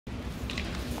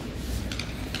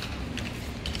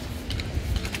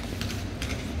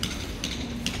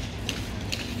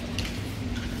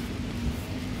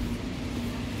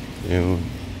know,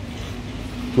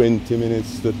 20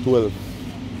 minutes to 12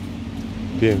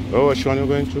 p.m. Oh, which one you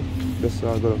going through? Just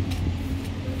I'll go.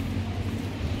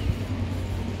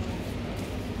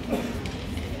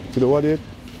 To the what date?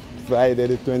 Friday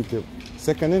the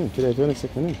 22nd in. Today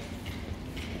 22nd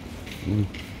in.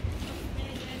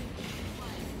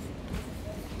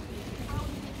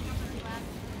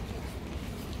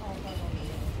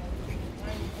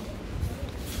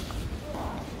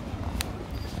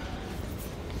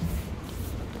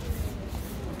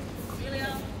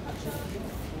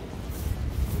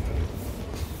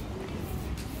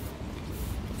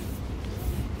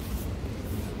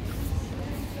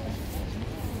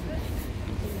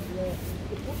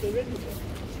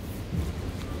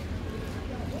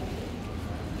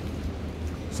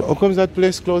 So how comes that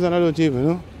place closed and I don't even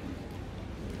know?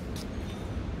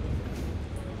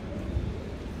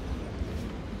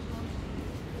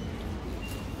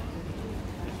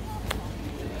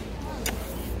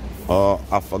 Oh,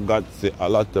 I forgot to say a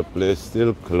lot of places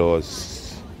still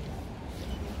closed.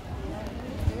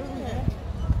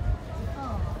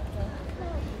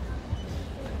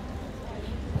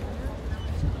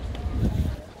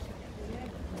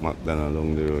 McDonald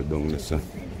along the road down the sun.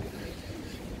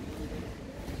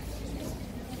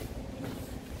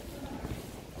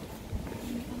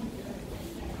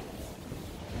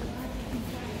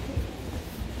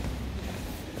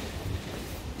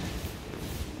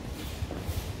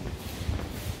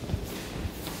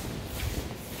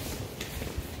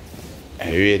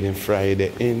 Raining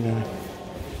Friday in.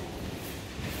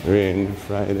 Raining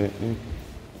Friday in.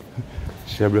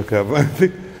 Shablock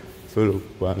have so look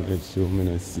 102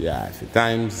 minutes. Yeah, a few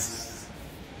times.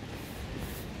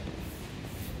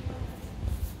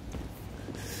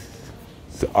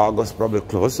 So August probably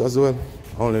closed as well.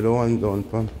 Only the one down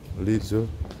from Leeds.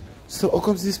 So how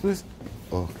comes this place?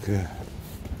 Okay.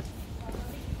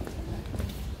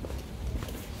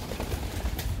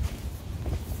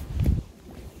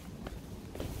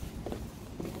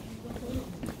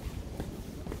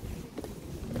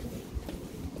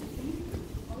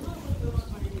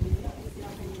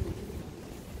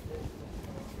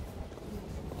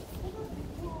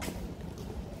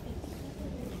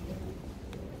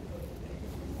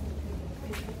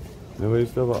 Never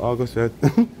used to have August yet.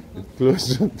 It's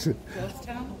closed. Ghost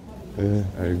town? Yeah,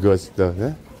 a ghost town,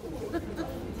 yeah?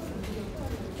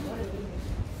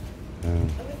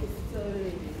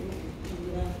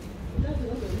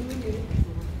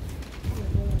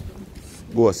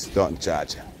 Ghost town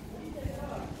charge.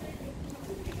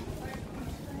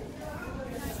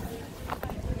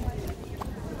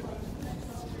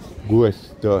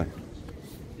 Ghost town.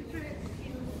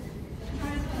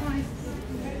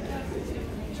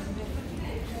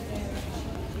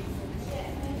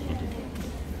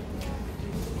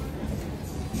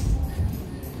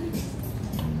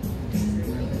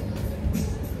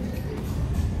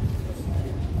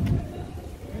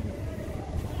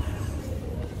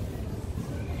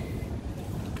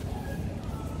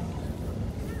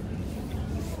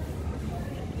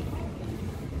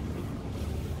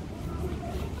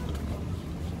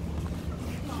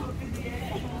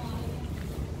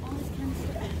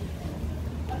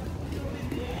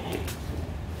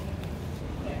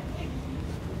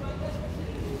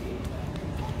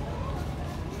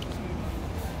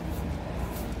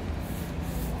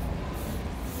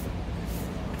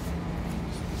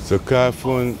 So car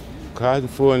phone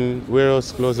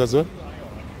warehouse closed as well?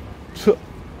 Still.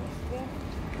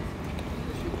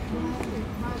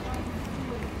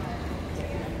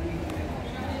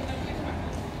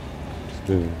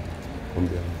 Come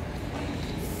down.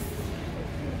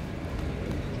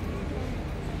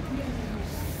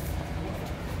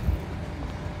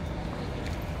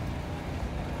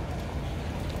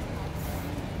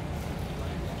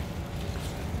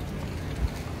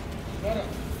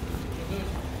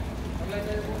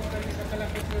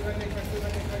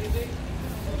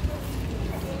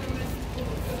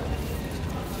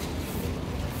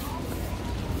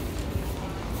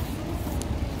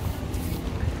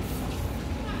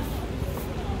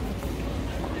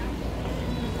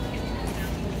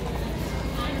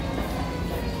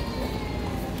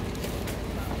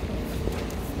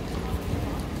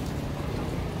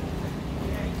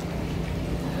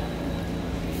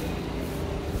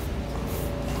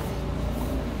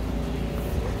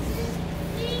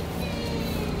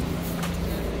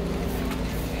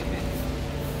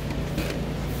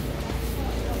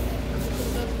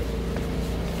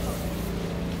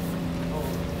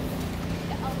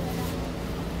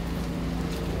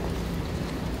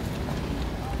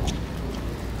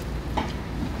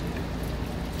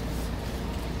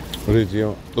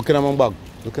 Looking at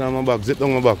my bag. Zip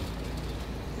down my bag.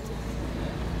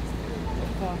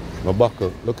 My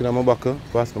buckle. Looking at my buckle.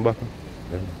 Pass my buckle.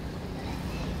 Yeah.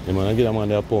 Yeah, man, I get a man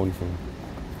there a pound for me.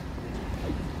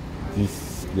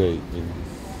 This guy.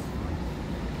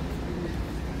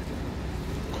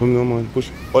 Come on, man. Push.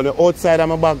 On the outside of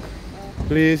my bag.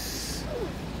 Please.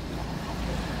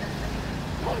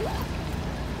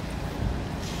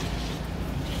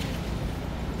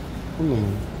 Come on,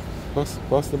 man.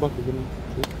 Pass the buckle.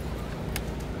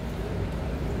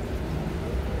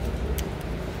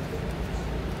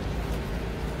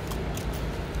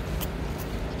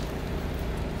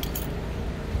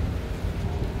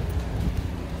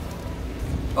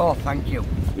 Oh, thank you.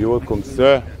 You're welcome,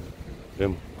 sir.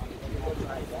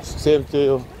 Same to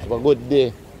you. Have a good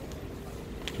day.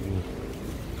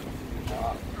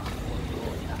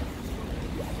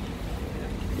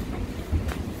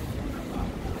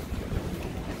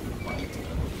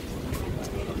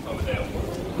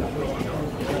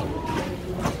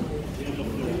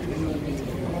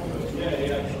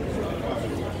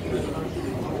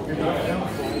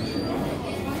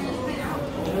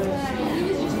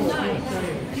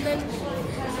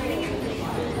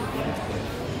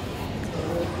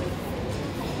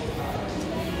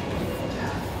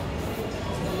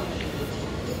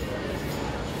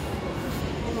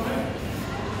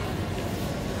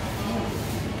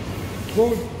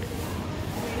 Good.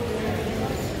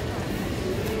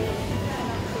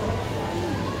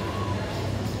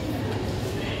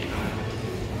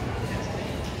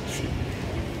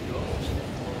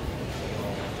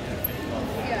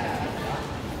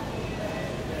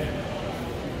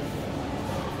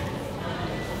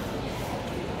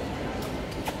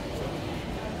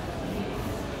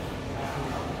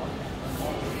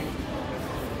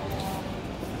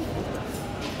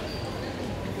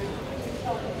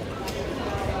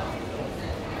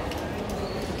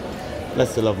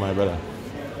 Bless the love, my brother.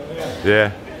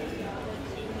 Yeah.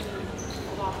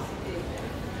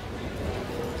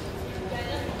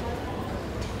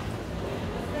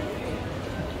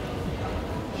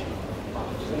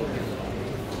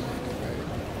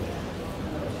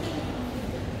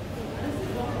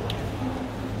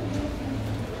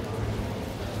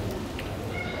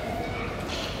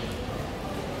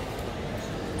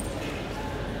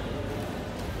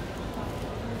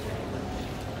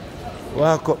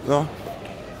 Walk up now.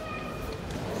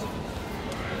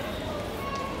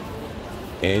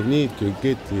 I need to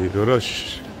get the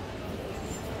rush.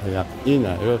 I am in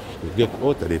a rush to get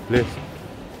out of the place.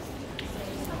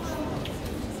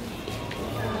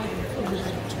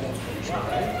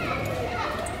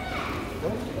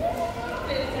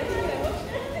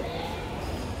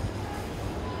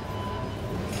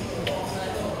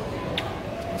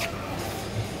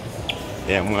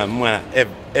 Yeah, man,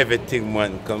 everything,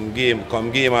 man. Come give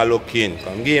him a look in.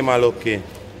 Come give him a look in.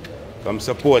 Come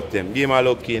support them. Give him a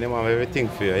look in. They have everything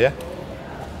for you, yeah?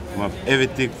 They have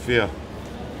everything for you.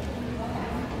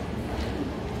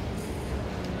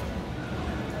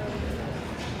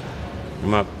 They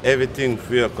have everything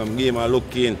for you. Come give him a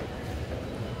look in.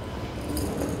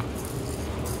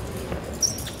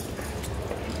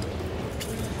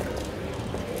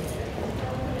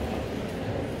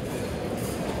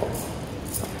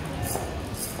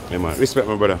 Yeah, man. Respect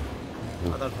my brother.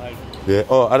 Other side. Yeah.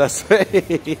 Oh, other side.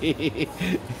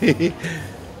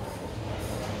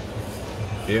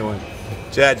 Yeah, man.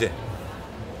 Charge it.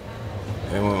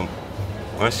 Yeah, man.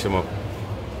 Wash him up.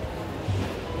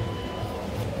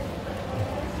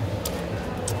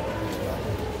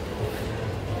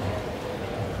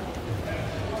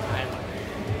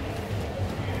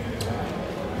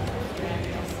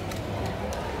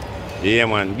 Yeah,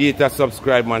 man. Give it a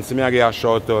subscribe, man. See me I get a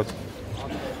shout out.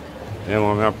 Yeah,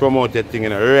 man, I promote that thing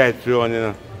in the right through, you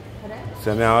know.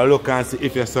 So I look and see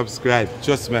if you subscribe.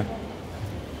 Trust me.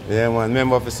 Yeah, man,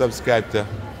 remember to subscribe to.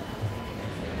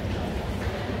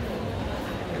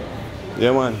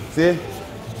 Yeah, man, see?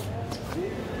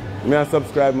 Me I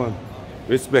subscribe, man.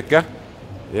 Respect, yeah?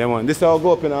 Yeah, man, this all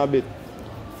go up in a bit.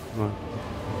 Man.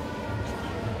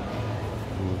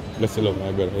 Bless the love,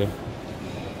 my brother, yeah.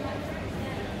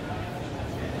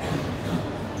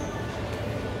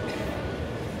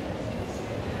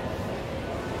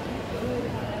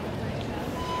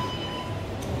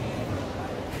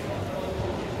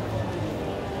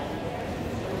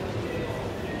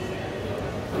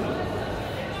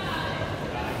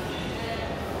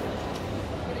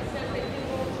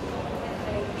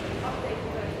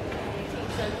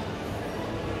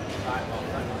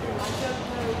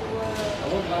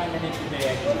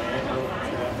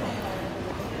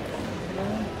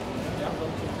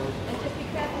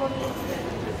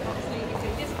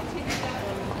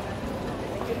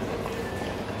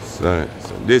 So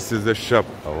this is the shop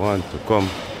I want to come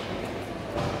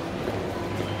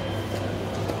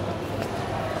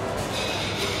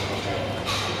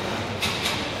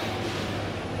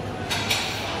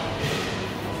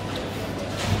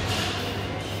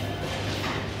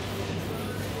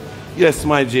Yes,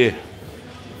 my J.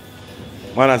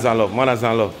 Manners and love, manners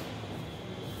and love.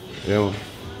 Yeah, man.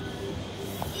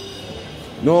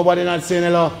 Nobody not saying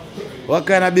hello. What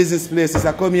kind of business place is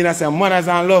I come in and say manners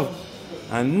and love?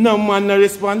 And no man no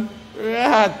respond?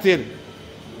 Rotted.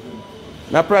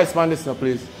 Now price on this now,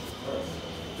 please.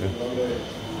 Yeah.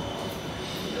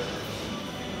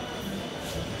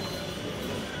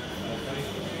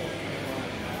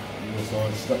 So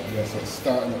it's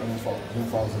starting at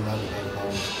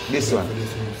 £1,099. This one? For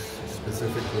this one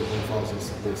specifically, 1,000,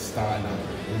 starting at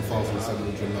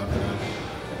 £1,799.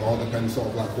 It all depends sort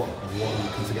of like what you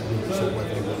can to get with it. So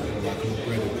whether you want like an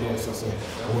upgraded processor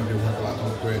or whether you want like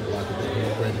an upgrade, like a bit of an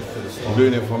upgrade for the store. I'm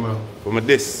doing it for my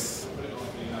this.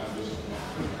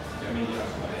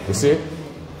 You see?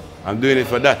 I'm doing it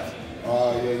for that.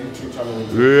 Yeah, YouTube channel.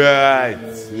 Right.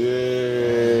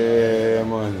 Yeah,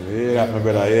 man. Yeah, my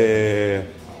brother. Yeah.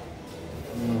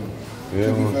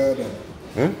 Yeah, man.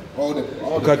 Huh?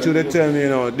 Because you tell me, you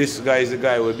know, this guy is the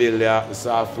guy who build the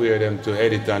software them to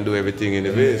edit and do everything in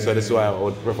the video. So that's why I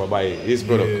would prefer buy his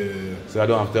product. So I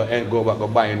don't have to go back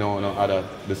and buy no other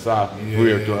the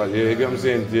software to you get what I'm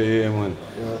saying? Yeah, man.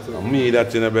 Me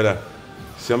that you know better.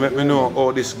 So make me know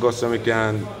how this goes so we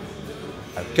can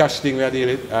cash thing we are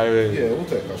dealing with. Yeah, we'll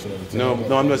take cash and everything. No,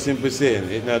 I'm not simply saying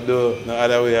it not do no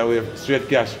other way, straight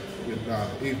cash. Nah,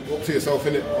 up to yourself,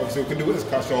 innit? Obviously, we can do it as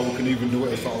cash or we can even do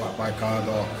it as sort of like by card,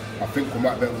 or I think we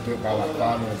might be able to do it by like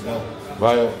Klarna as well.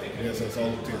 Right. So, yeah, so it's all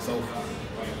up to yourself.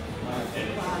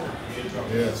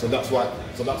 Yeah, so that's why.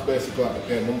 So that's basically like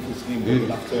a monthly scheme. But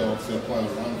you'll have to obviously apply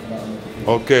around for that.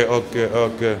 Okay. Well,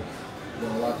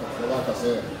 like I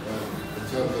said, in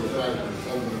terms of the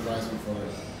pricing for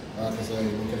it, like I say,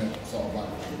 you're looking at sort of like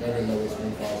very lowest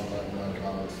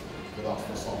 £1,099. But that's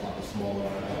for sort of like the smaller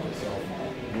like itself.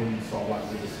 One sort of like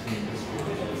with the scheme, this week,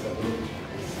 like I said,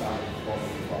 it's starting from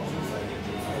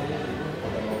 £1,700. But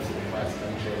then obviously the price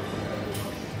can change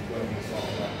when you sort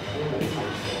of like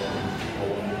or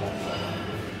when you want sort of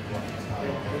like it's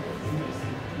higher.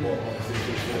 But obviously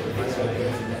the price of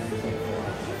this is not for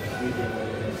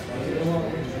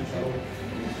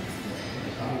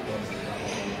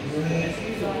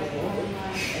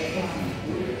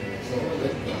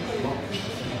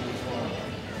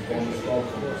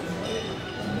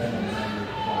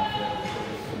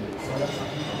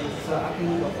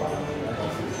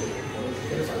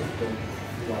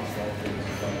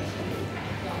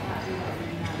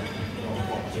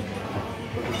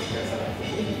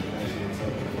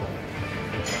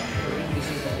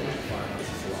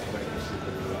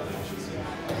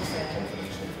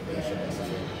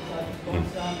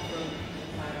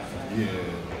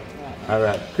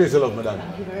Alright, crazy love, my dad.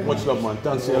 Much love, man.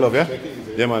 Thanks for your love, yeah?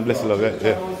 Yeah, man, bless you, love, yeah.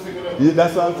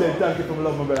 That's what I'm saying. Thank you for my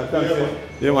love, my brother. Thanks, yeah.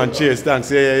 Yeah, man, cheers. Thanks,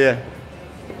 yeah.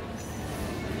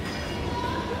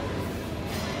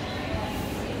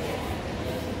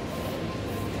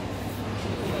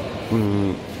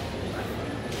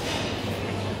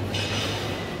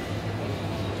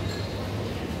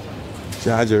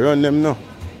 Charger, run them now.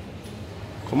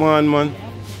 Come on, man.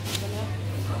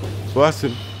 What's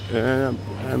it?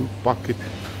 I'm pocket.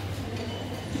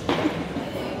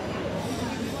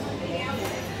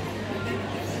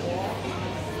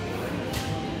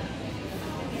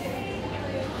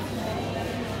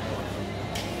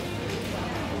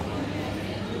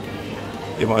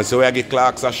 Yeah, man, so we give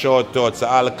Clarks a shout out to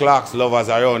all the Clarks lovers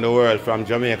around the world from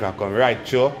Jamaica come right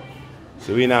through.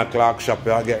 So we in our Clark shop,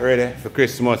 we get ready for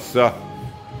Christmas. So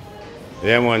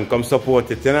yeah, man, come support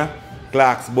it, you know?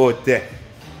 Clarks both there.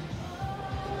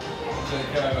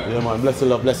 Yeah, man, bless you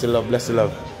love, bless you love, bless you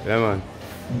love. Yeah, man.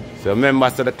 So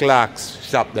members of the Clarks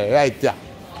shop there, right there.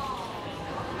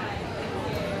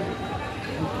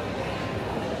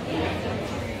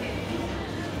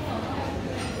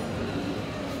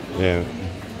 Yeah.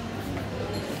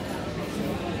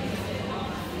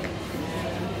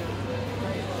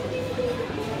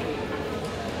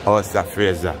 How's that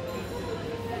Fraser?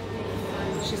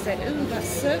 She said, ooh, that's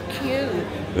so cute.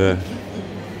 Yeah.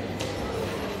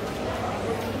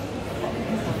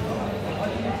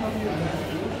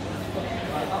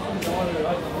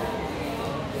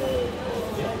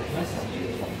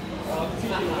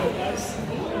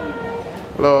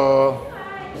 Hello.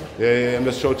 Yeah, I'm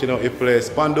just shouting out your place.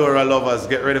 Pandora lovers,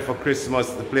 get ready for Christmas.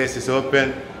 The place is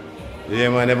open. Yeah,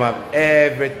 man, they have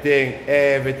everything.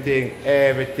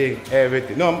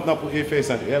 No, not put your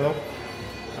face on it, you know?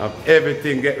 Have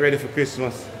everything, get ready for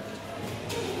Christmas.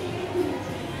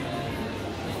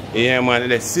 Yeah, man, in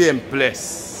the same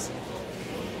place.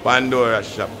 Pandora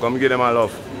shop. Come give them a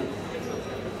love.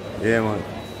 Yeah, man.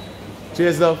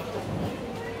 Cheers, love.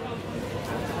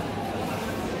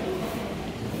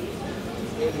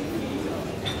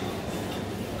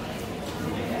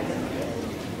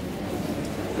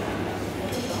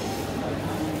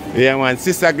 Yeah, man.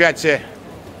 Sister Gretchen.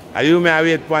 Are you may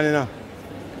wait for you know?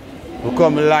 We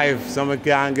come live so we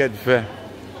can get for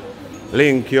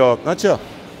link you up. Not sure.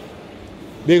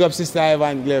 Big up Sister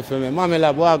Ivan Glare for me. Mommy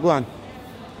lab, what go on?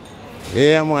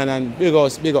 Yeah, man. And big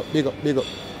house, big up, big up, big up.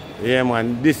 Yeah,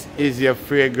 man. This is your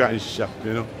fragrance shop,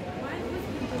 you know.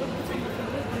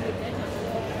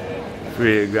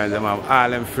 Fragrance, man. All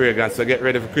them fragrance. So get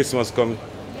ready for Christmas come.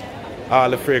 All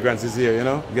the fragrance is here, you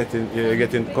know.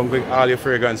 Come get all your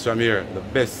fragrance from here. The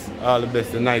best, all the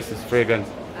best, the nicest fragrance.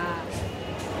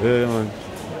 Yeah, man.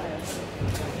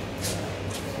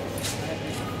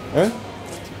 Huh?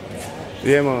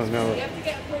 Yeah, man. No. You have to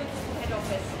get approved from head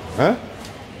office. Huh?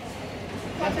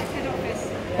 Contact head office.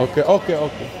 Okay, okay,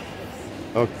 okay.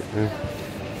 Okay. Yeah.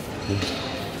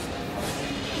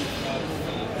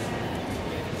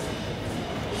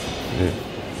 Yeah.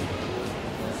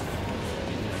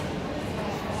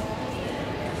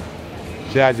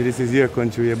 Charge, this is your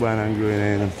country you're born and growing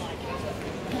in. Can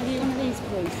I do one of these,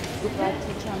 please? Look like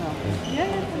the channel.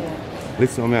 Yeah.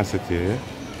 Listen to me, I said to you, yeah?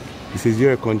 This is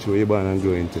your country you're born and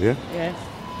growing into, yeah? Yeah.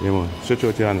 Yeah, man. Stretch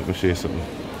out your hand, let me show you something.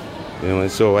 Yeah, man.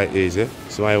 So white is, yeah?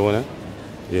 So I wanna?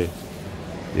 Yeah.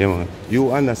 Yeah, man.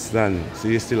 You understand, so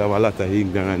you still have a lot of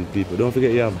ignorant people. Don't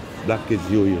forget you have black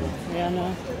kids, you know. Yeah, I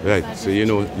know. Right, so you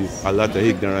know a lot of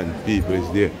ignorant people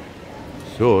is there.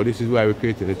 So this is why we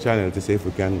created a channel to see if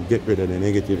we can get rid of the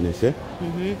negativeness, yeah?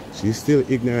 She's still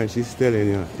ignorant, she's telling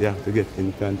you, you have to get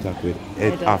in contact with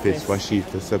head office for she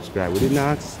to subscribe. We did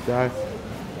not start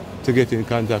to get in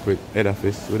contact with head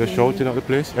office. We're just shouting out the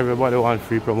place. Everybody wants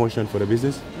free promotion for the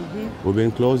business. We've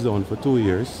been closed down for 2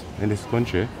 years in this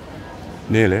country.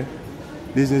 Nearly.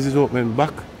 Business is open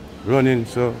back, running,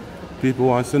 so people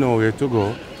want to know where to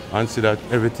go and see that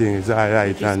everything is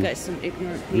alright. Just And get some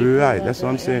ignorant people. right, that's what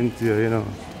I'm saying to you, you know.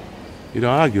 You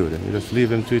don't argue with them, you just leave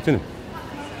them to it, innit?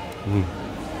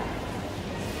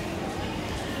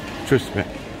 Trust me.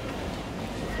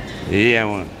 Yeah,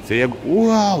 man. So you go,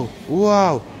 wow,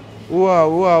 wow, wow,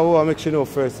 wow, wow. Make sure you know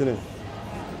first, innit?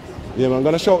 Yeah, man. I'm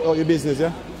gonna shout out your business,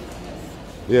 yeah?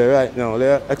 Yeah, right now.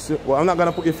 Well, I'm not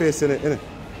gonna put your face in it, innit?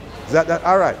 Is that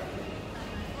alright?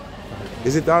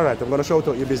 Is it alright? I'm gonna shout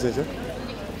out your business, yeah?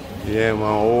 Yeah, man.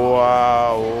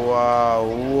 Wow, wow,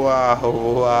 wow,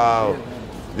 wow.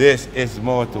 This is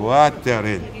mouth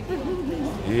watering.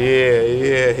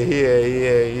 Yeah.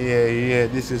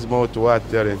 This is mouth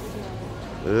watering.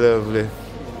 Lovely.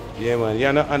 Yeah, man.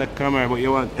 You're not on the camera, but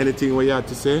you want anything what you have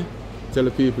to say? Tell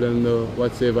the people and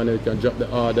whatsoever, and they can drop the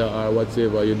order or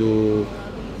whatsoever you do,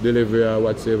 delivery or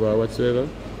whatsoever.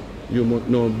 You must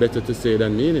know better to say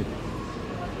than me, innit?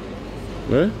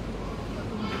 Right?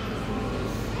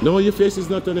 No, your face is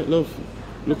not on it, love.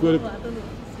 Look where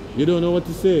you don't know what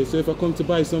to say. So if I come to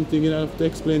buy something, you have to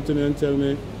explain to me and tell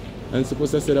me. And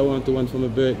suppose I said I want one for my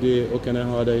birthday, how can I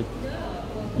order it?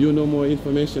 You know more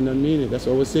information than me. That's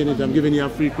what I was saying. I'm giving you a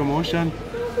free promotion.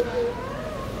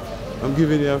 I'm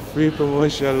giving you a free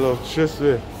promotion, love. Trust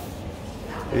me.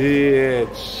 Yeah,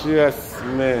 trust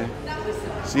me.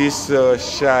 She's so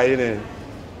shy, innit?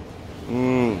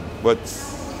 But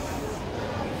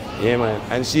yeah, man.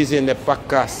 And she's in the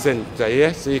Packer Center,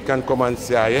 yeah? So you can come and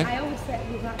see her,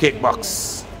 yeah? Cake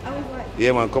box.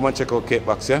 Yeah, man. Come and check out cake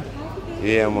box, yeah?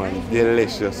 Yeah, man.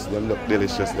 Delicious. Them look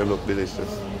delicious. Them look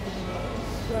delicious.